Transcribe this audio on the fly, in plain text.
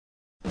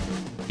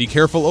Be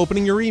careful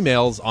opening your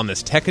emails on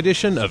this tech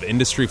edition of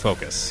Industry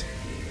Focus.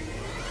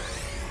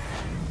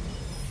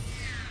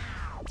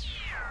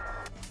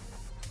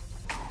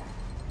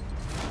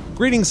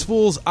 Greetings,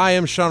 fools. I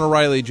am Sean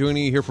O'Reilly,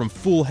 joining you here from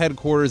Fool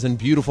headquarters in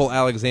beautiful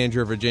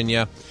Alexandria,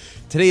 Virginia.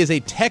 Today is a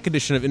tech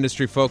edition of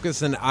Industry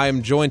Focus, and I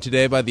am joined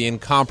today by the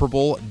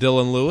incomparable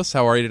Dylan Lewis.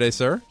 How are you today,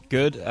 sir?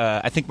 Good.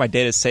 I think my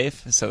data is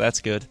safe, so that's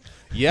good.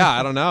 Yeah,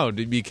 I don't know.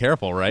 Be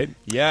careful, right?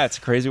 Yeah, it's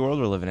a crazy world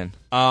we're living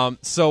in.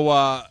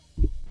 So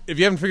if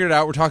you haven't figured it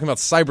out, we're talking about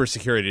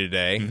cybersecurity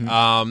today.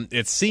 Mm-hmm.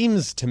 It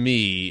seems to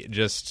me,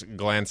 just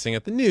glancing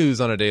at the news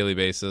on a daily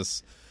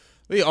basis,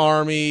 the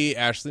Army,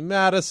 Ashley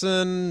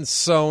Madison,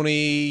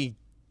 Sony,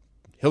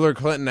 Hillary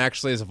Clinton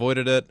actually has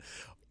avoided it.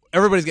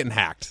 Everybody's getting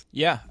hacked.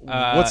 Yeah.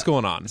 What's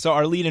going on? So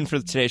our lead-in for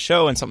today's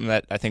show, and something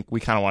that I think we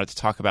kind of wanted to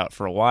talk about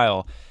for a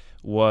while,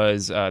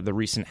 was the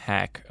recent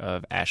hack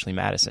of Ashley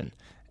Madison.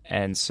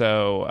 And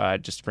so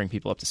just to bring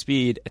people up to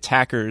speed,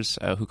 attackers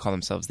who call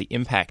themselves the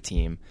Impact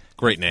Team.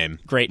 Great name.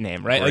 Great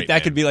name, right? Great like that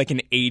name. Could be like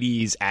an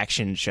 80s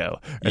action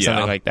show or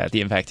something like that, the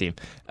Impact Team.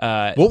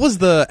 What was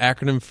the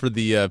acronym for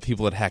the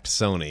people that hacked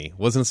Sony?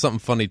 Wasn't it something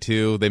funny,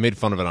 too? They made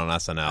fun of it on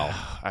SNL.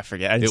 I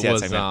forget. I didn't see that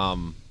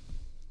segment.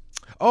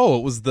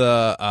 It was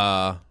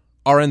the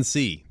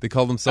RNC. They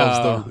called themselves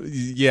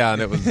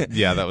and it was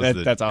that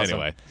was that's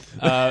awesome.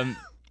 Anyway.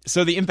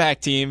 So the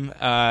Impact Team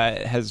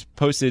has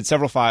posted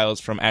several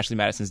files from Ashley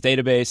Madison's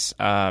database.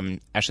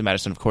 Ashley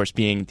Madison, of course,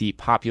 being the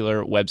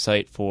popular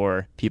website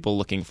for people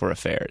looking for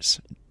affairs,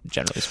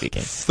 generally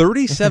speaking.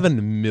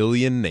 37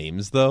 million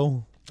names,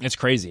 though. It's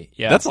crazy.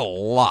 Yeah, that's a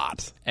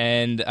lot.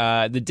 And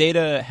the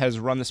data has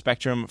run the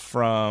spectrum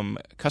from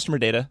customer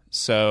data,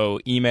 so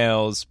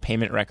emails,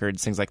 payment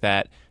records, things like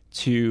that,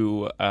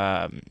 to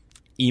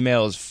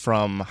emails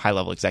from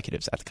high-level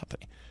executives at the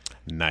company.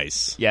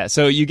 Nice. Yeah,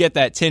 so you get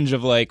that tinge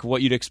of like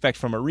what you'd expect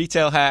from a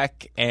retail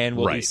hack and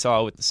what we Right.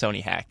 saw with the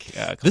Sony hack.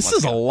 This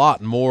is a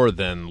lot more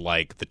than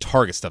like the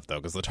Target stuff, though,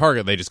 because the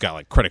Target, they just got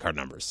like credit card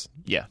numbers.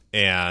 Yeah.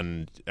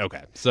 And,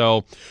 okay,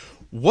 so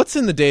what's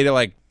in the data?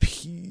 Like,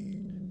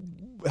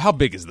 how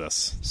big is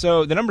this?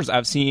 So the numbers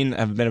I've seen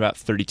have been about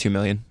 32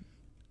 million.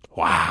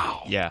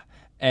 Wow. Yeah.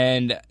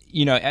 And,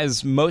 you know,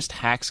 as most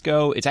hacks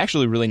go, it's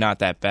actually really not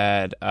that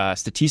bad.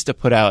 Statista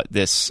put out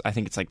this, I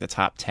think it's like the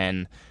top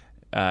 10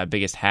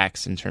 biggest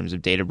hacks in terms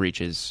of data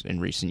breaches in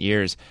recent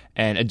years.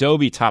 And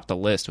Adobe topped the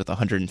list with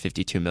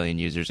 152 million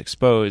users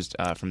exposed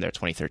from their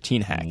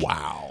 2013 hack.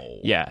 Wow.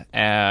 Yeah.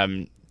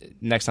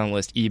 Next on the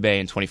list, eBay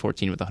in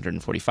 2014 with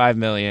 145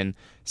 million.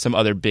 Some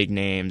other big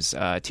names,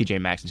 TJ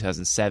Maxx in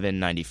 2007,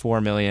 94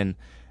 million.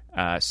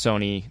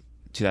 Sony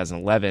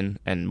 2011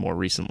 and more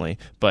recently.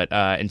 But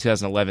in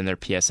 2011, their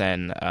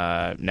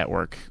PSN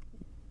network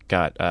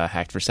got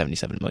hacked for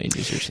 77 million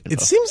users. It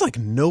seems like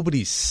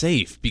nobody's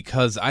safe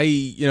because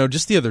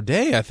just the other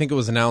day, I think it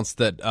was announced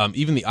that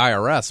even the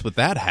IRS with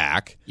that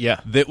hack,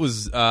 that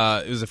was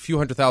it was a few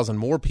 100,000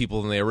 more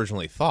people than they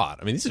originally thought.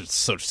 I mean, these are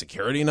Social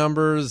Security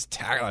numbers,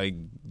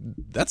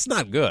 that's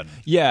not good.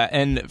 Yeah,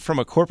 and from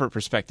a corporate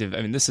perspective,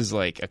 I mean, this is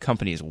like a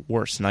company's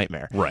worst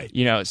nightmare. Right.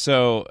 You know,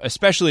 so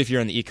especially if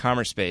you're in the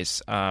e-commerce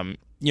space,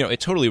 it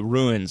totally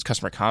ruins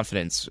customer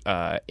confidence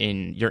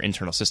in your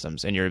internal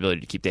systems and your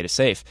ability to keep data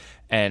safe.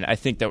 And I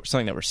think that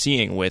something that we're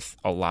seeing with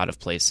a lot of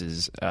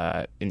places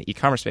in the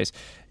e-commerce space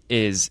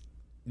is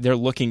they're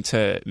looking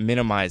to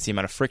minimize the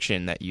amount of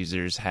friction that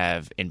users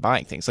have in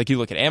buying things. Like you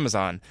look at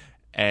Amazon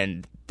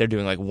and they're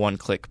doing like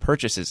one-click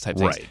purchases type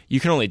things. Right. You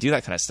can only do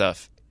that kind of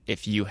stuff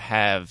if you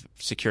have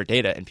secure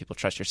data and people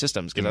trust your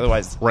systems, because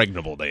otherwise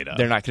impregnable data,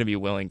 they're not going to be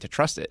willing to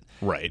trust it.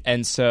 Right.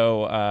 And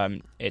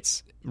so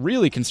it's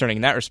really concerning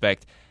in that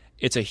respect.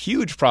 It's a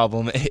huge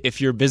problem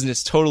if your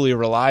business totally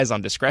relies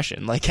on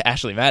discretion, like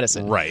Ashley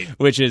Madison. Right.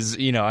 Which is,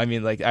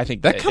 I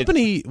think that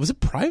company, was it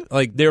private?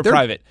 Like they're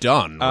private.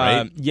 Done,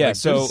 right? Yeah. Like,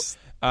 so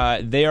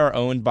they are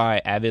owned by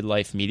Avid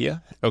Life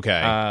Media.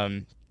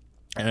 Okay.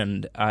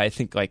 And I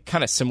think like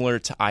kind of similar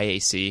to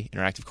IAC,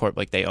 Interactive Corp,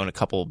 like they own a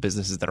couple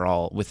businesses that are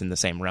all within the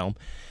same realm.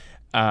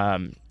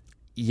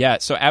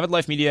 So Avid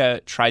Life Media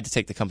tried to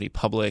take the company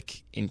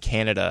public in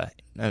Canada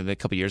a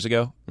couple years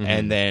ago,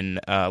 and then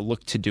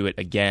looked to do it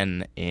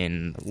again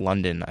in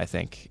London, I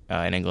think,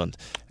 in England.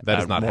 That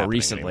is not more happening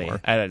recently. anymore.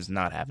 That is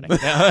not happening.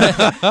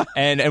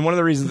 And one of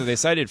the reasons that they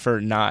cited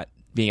for not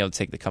being able to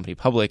take the company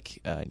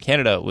public in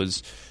Canada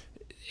was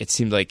it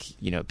seemed like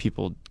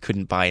people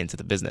couldn't buy into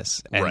the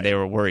business, and Right. they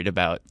were worried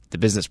about the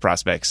business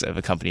prospects of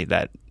a company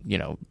that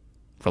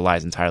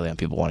relies entirely on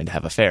people wanting to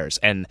have affairs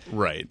and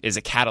Right. is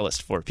a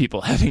catalyst for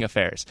people having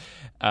affairs,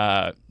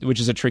 which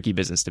is a tricky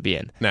business to be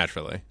in.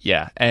 Naturally.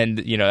 Yeah,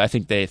 and I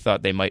think they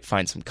thought they might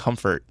find some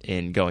comfort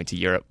in going to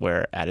Europe,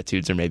 where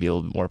attitudes are maybe a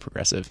little bit more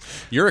progressive.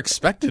 You're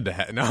expected to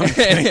have. No, I'm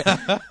kidding.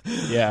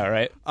 Yeah,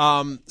 right.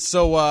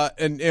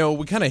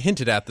 We kind of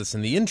hinted at this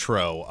in the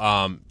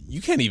intro.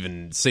 You can't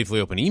even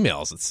safely open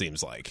emails, it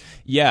seems like.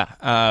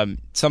 Yeah,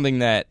 something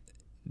that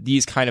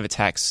these kind of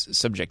attacks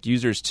subject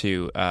users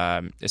to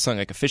is something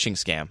like a phishing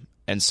scam.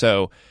 And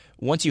so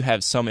once you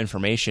have some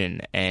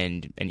information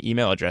and an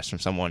email address from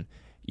someone,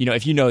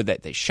 if you know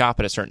that they shop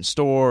at a certain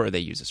store or they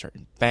use a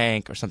certain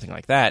bank or something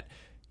like that,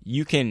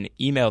 you can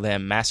email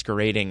them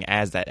masquerading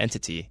as that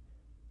entity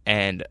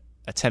and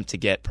attempt to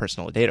get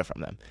personal data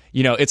from them.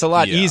 It's a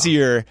lot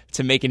easier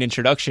to make an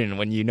introduction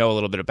when you know a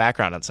little bit of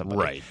background on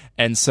somebody. Right.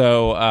 And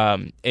so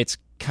it's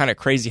kind of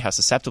crazy how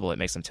susceptible it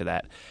makes them to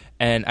that.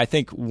 And I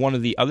think one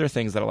of the other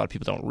things that a lot of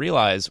people don't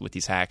realize with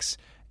these hacks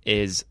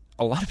is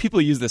a lot of people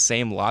use the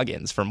same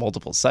logins for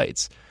multiple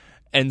sites.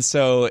 And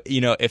so,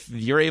 if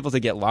you're able to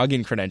get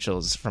login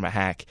credentials from a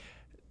hack,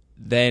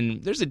 then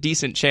there's a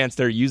decent chance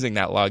they're using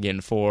that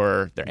login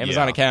for their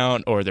Amazon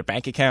account or their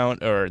bank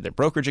account or their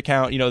brokerage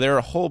account. There are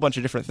a whole bunch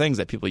of different things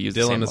that people use.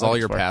 Dylan, the is same all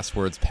your for.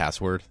 passwords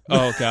password?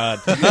 Oh,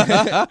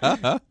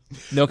 God.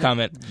 No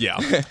comment. Yeah.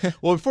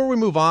 Well, before we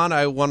move on,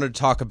 I wanted to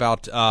talk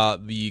about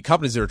the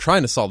companies that are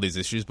trying to solve these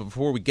issues. But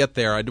before we get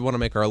there, I do want to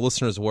make our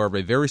listeners aware of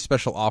a very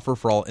special offer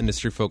for all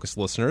industry-focused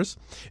listeners.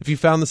 If you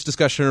found this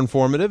discussion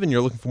informative and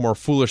you're looking for more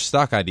foolish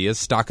stock ideas,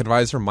 Stock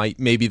Advisor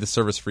may be the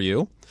service for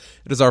you.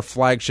 It is our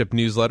flagship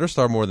newsletter,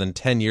 started more than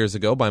 10 years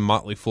ago by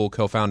Motley Fool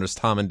co-founders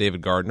Tom and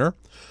David Gardner.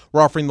 We're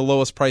offering the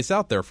lowest price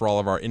out there for all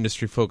of our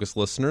industry-focused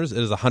listeners.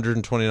 It is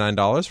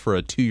 $129 for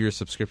a 2-year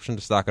subscription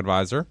to Stock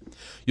Advisor.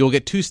 You'll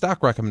get 2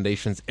 stock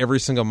recommendations every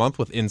single month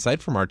with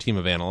insight from our team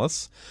of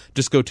analysts.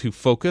 Just go to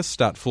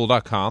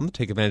focus.fool.com to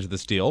take advantage of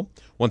this deal.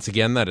 Once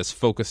again, that is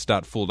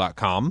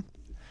focus.fool.com.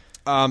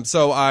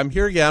 So I'm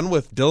here again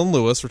with Dylan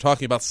Lewis. We're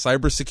talking about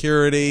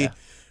cybersecurity. Yeah.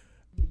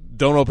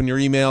 Don't open your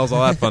emails,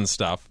 all that fun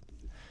stuff.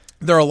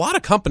 There are a lot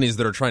of companies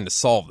that are trying to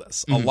solve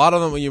this. Mm-hmm. A lot of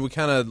them, we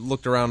kind of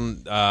looked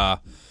around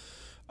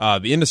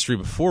the industry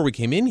before we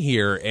came in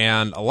here,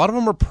 and a lot of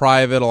them are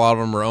private. A lot of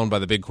them are owned by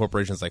the big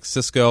corporations like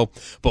Cisco.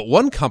 But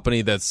one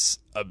company that's,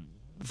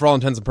 for all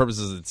intents and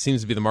purposes, it seems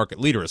to be the market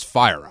leader is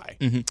FireEye.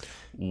 Mm-hmm.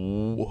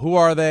 Who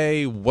are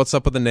they? What's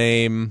up with the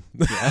name?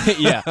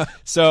 Yeah.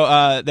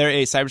 So they're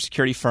a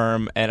cybersecurity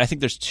firm, and I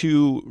think there's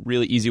 2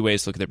 really easy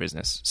ways to look at their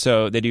business.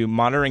 So they do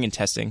monitoring and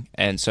testing,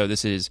 and so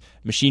this is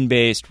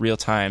machine-based,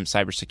 real-time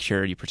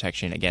cybersecurity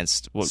protection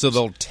against... So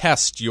they'll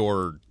test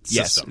your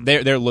system.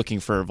 Yes, they're looking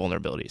for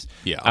vulnerabilities.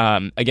 Yeah.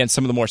 Against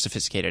some of the more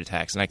sophisticated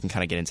attacks, and I can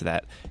kind of get into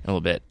that in a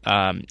little bit.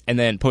 And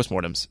then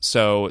postmortems.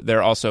 So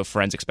they're also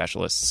forensic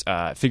specialists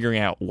figuring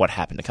out what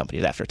happened to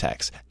companies after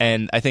attacks.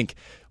 And I think...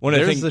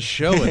 There's a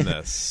show in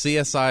this,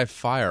 CSI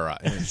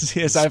FireEye.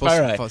 CSI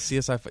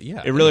FireEye.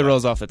 Yeah. It really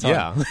rolls off the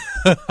tongue.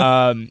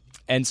 Yeah.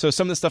 And so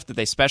some of the stuff that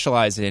they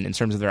specialize in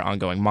terms of their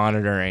ongoing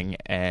monitoring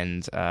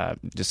and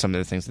just some of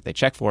the things that they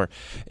check for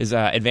is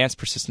advanced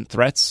persistent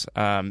threats.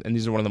 And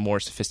these are one of the more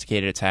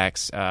sophisticated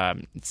attacks.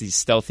 It's these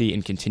stealthy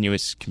and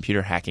continuous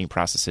computer hacking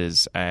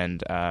processes,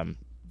 and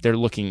they're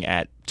looking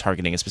at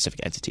targeting a specific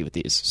entity with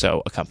these.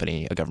 So a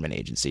company, a government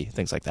agency,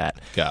 things like that.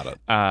 Got it.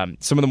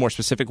 Some of the more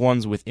specific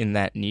ones within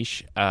that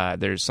niche,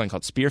 there's something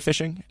called spear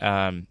phishing.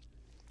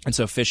 And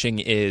so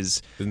phishing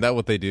is... Isn't that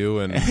what they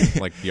do in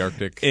like the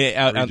Arctic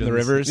out in the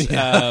rivers?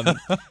 Yeah.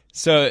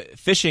 So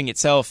phishing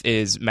itself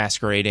is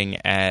masquerading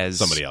as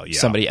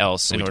somebody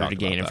else in order to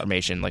gain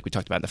information, like we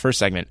talked about in the first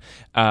segment.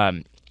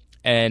 And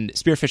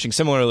spear phishing,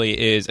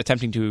 similarly, is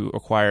attempting to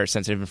acquire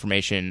sensitive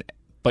information,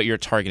 but you're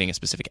targeting a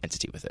specific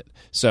entity with it.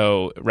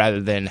 So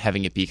rather than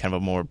having it be kind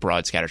of a more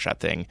broad scattershot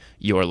thing,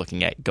 you're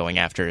looking at going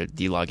after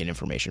the login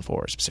information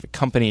for a specific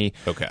company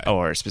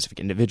or specific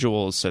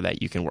individuals so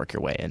that you can work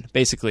your way in.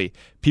 Basically,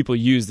 people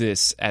use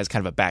this as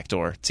kind of a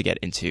backdoor to get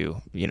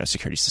into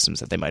security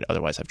systems that they might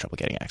otherwise have trouble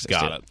getting access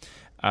to.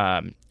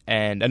 Got it.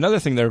 And another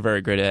thing they're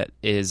very good at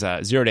is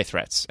zero-day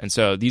threats. And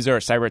so these are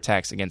cyber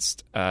attacks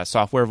against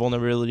software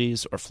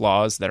vulnerabilities or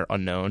flaws that are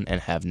unknown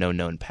and have no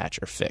known patch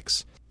or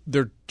fix.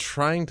 They're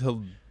trying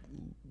to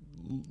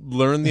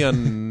learn the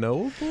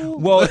unknowable?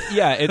 Well,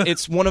 yeah,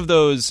 it's one of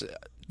those,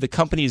 the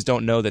companies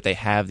don't know that they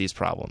have these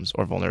problems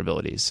or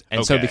vulnerabilities.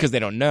 And so because they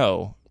don't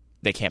know,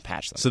 they can't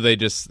patch them. So they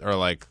just are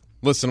like,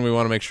 listen, we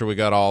want to make sure we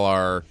got all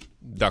our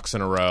ducks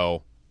in a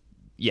row.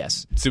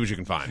 Yes. See what you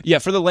can find. Yeah,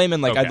 for the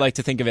layman, I'd like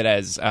to think of it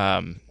as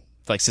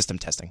like system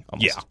testing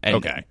almost. Yeah,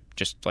 and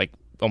just like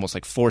almost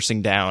like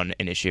forcing down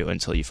an issue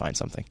until you find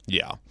something.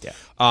 Yeah.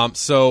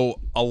 So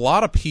a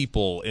lot of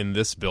people in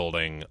this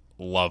building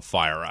love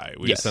FireEye.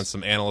 We sent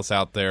some analysts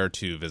out there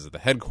to visit the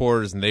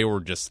headquarters, and they were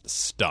just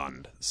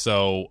stunned.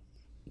 So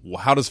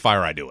how does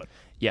FireEye do it?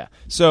 Yeah.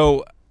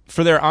 So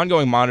for their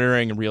ongoing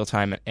monitoring and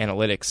real-time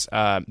analytics,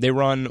 they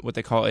run what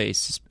they call a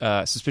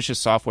suspicious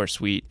software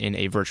suite in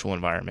a virtual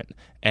environment.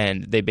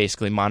 And they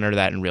basically monitor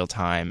that in real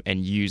time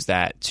and use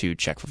that to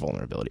check for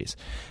vulnerabilities.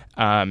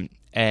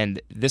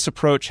 And this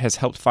approach has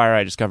helped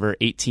FireEye discover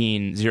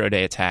 18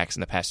 zero-day attacks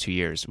in the past 2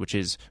 years, which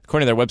is,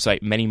 according to their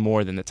website, many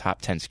more than the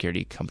top 10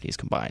 security companies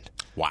combined.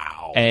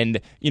 Wow. And,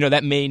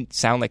 that may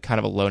sound like kind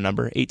of a low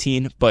number,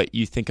 18, but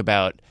you think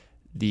about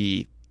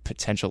the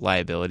potential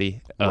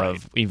liability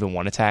of even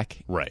one attack.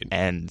 Right.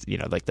 And,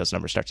 those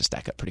numbers start to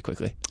stack up pretty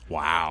quickly.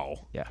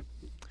 Wow. Yeah.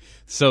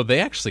 So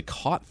they actually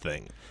caught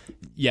things.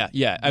 Yeah.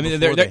 I mean,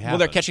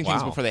 they're catching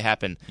things before they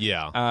happen.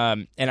 Yeah.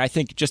 And I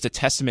think just a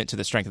testament to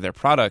the strength of their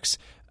products,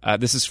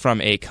 This is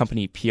from a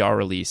company PR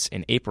release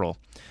in April.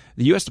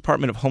 The U.S.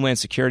 Department of Homeland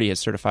Security has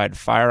certified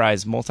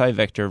FireEye's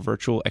multi-vector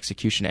virtual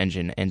execution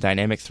engine and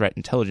dynamic threat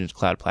intelligence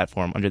cloud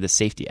platform under the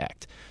SAFETY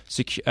Act.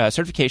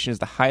 Certification is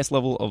the highest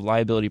level of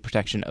liability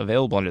protection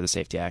available under the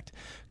SAFETY Act.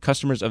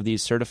 Customers of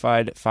these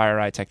certified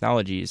FireEye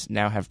technologies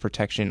now have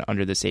protection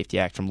under the SAFETY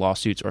Act from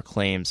lawsuits or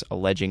claims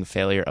alleging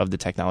failure of the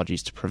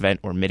technologies to prevent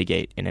or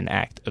mitigate in an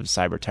act of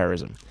cyber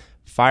terrorism.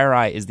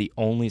 FireEye is the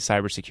only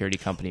cybersecurity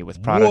company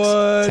with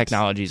products,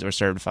 technologies, or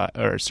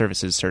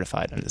services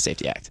certified under the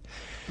SAFETY Act.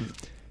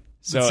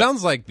 So it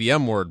sounds like the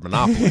M word,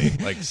 monopoly,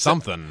 like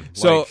something.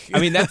 So,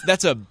 I mean,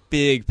 that's a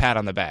big pat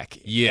on the back.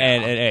 Yeah.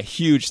 And a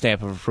huge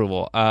stamp of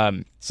approval.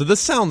 So this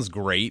sounds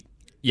great.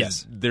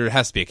 Yes. There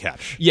has to be a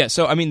catch. Yeah,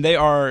 so, I mean, they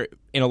are,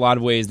 in a lot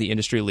of ways, the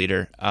industry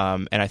leader,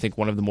 and I think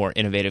one of the more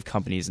innovative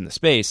companies in the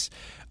space.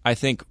 I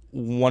think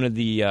one of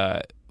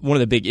the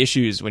big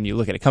issues when you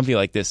look at a company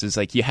like this is,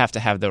 like, you have to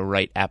have the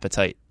right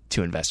appetite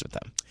to invest with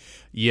them.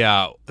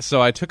 Yeah,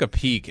 so I took a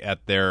peek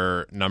at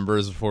their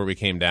numbers before we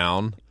came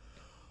down.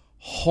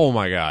 Oh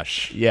my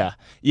gosh! Yeah.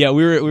 We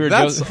were.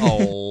 That's a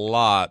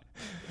lot.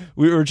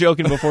 We were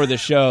joking before the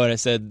show, and I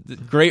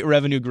said, "Great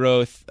revenue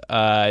growth.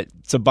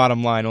 It's a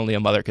bottom line only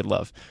a mother could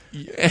love."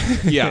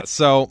 Yeah.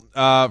 So,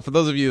 for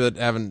those of you that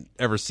haven't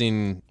ever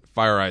seen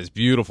FireEye's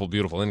beautiful,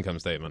 beautiful income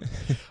statement,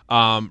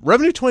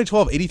 revenue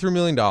 2012 $83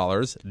 million,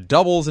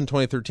 doubles in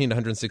 2013 to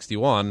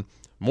 161,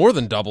 more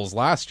than doubles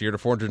last year to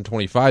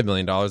 $425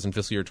 million in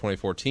fiscal year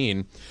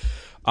 2014.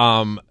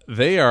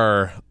 They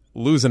are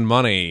losing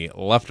money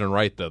left and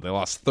right, though. They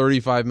lost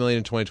 $35 million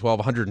in 2012,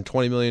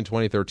 $120 million in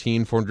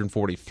 2013,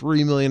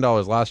 $443 million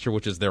last year,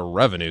 which is their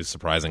revenue,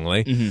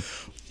 surprisingly.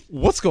 Mm-hmm.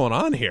 What's going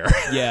on here?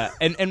 Yeah,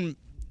 and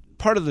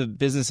part of the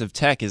business of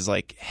tech is,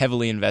 like,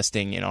 heavily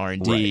investing in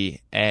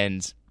R&D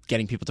and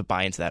getting people to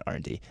buy into that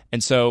R&D.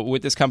 And so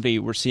with this company,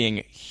 we're seeing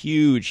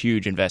huge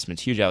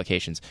investments, huge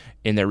allocations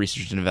in their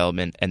research and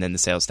development and then the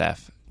sales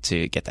staff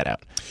to get that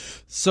out.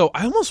 So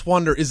I almost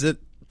wonder, is it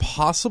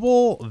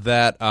possible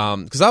that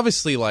because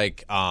obviously,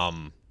 like,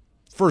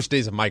 first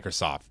days of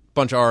Microsoft,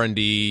 bunch of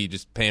R&D,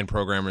 just paying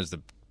programmers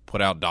to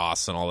put out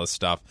DOS and all this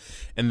stuff,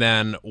 and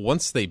then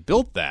once they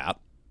built that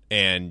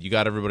and you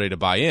got everybody to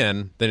buy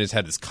in, then it's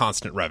had this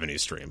constant revenue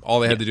stream. All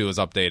they had to do was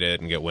update it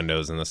and get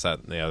Windows and this, that,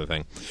 and the other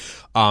thing.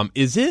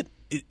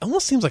 It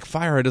almost seems like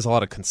FireEye does a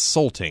lot of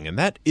consulting, and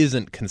that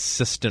isn't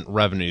consistent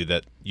revenue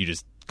that you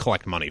just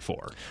collect money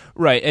for.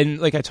 Right. And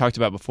like I talked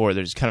about before,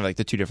 there's kind of like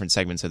the two different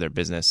segments of their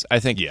business.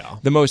 I think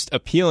the most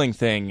appealing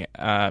thing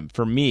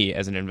for me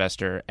as an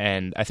investor,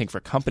 and I think for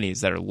companies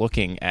that are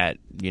looking at,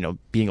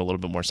 being a little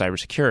bit more cyber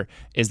secure,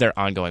 is their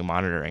ongoing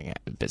monitoring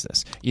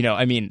business.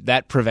 I mean,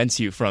 that prevents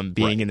you from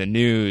being in the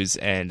news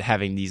and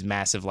having these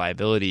massive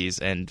liabilities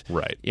and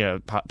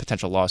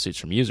potential lawsuits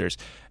from users.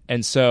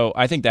 And so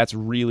I think that's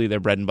really their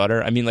bread and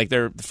butter. I mean, like,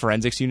 their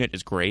forensics unit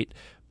is great,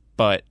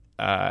 but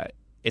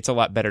it's a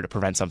lot better to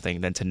prevent something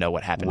than to know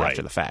what happened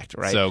after the fact,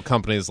 right? So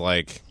companies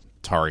like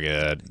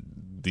Target,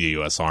 the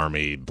U.S.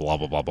 Army, blah,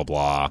 blah, blah, blah,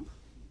 blah,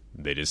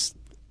 they just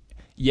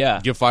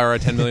give FireEye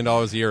 $10 million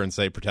a year and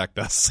say, protect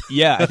us.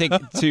 Yeah, I think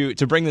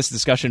to bring this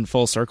discussion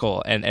full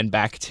circle and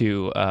back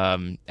to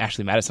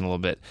Ashley Madison a little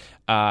bit,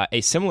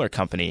 a similar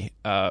company,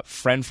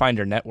 Friend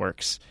Finder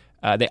Networks,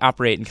 they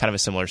operate in kind of a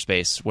similar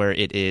space where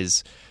it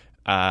is,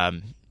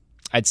 I'd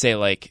say,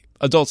 like,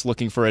 adults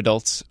looking for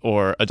adults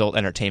or adult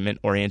entertainment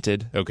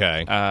oriented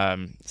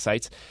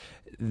sites.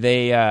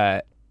 They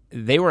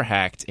were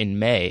hacked in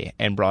May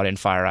and brought in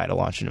FireEye to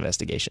launch an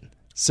investigation.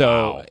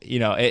 So,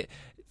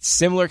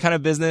 similar kind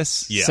of business,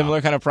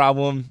 similar kind of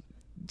problem,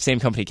 same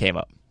company came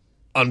up.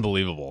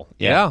 Unbelievable.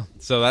 Yeah.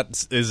 So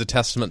that is a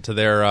testament to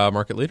their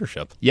market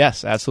leadership.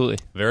 Yes, absolutely.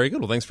 Very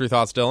good. Well, thanks for your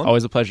thoughts, Dylan.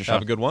 Always a pleasure, Sean.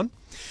 Have a good one.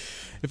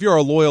 If you're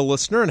a loyal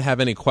listener and have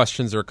any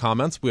questions or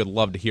comments, we'd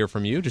love to hear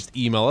from you. Just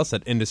email us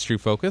at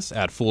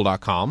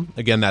industryfocus@fool.com.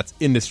 Again, that's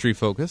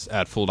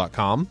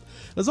industryfocus@fool.com.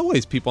 As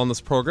always, people on this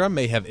program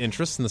may have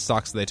interests in the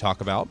stocks that they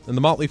talk about, and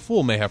the Motley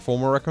Fool may have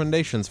formal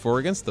recommendations for or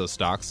against those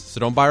stocks, so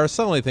don't buy or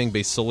sell anything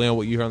based solely on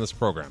what you hear on this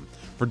program.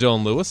 For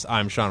Dylan Lewis,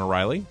 I'm Sean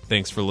O'Reilly.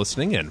 Thanks for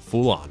listening, and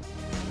Fool on.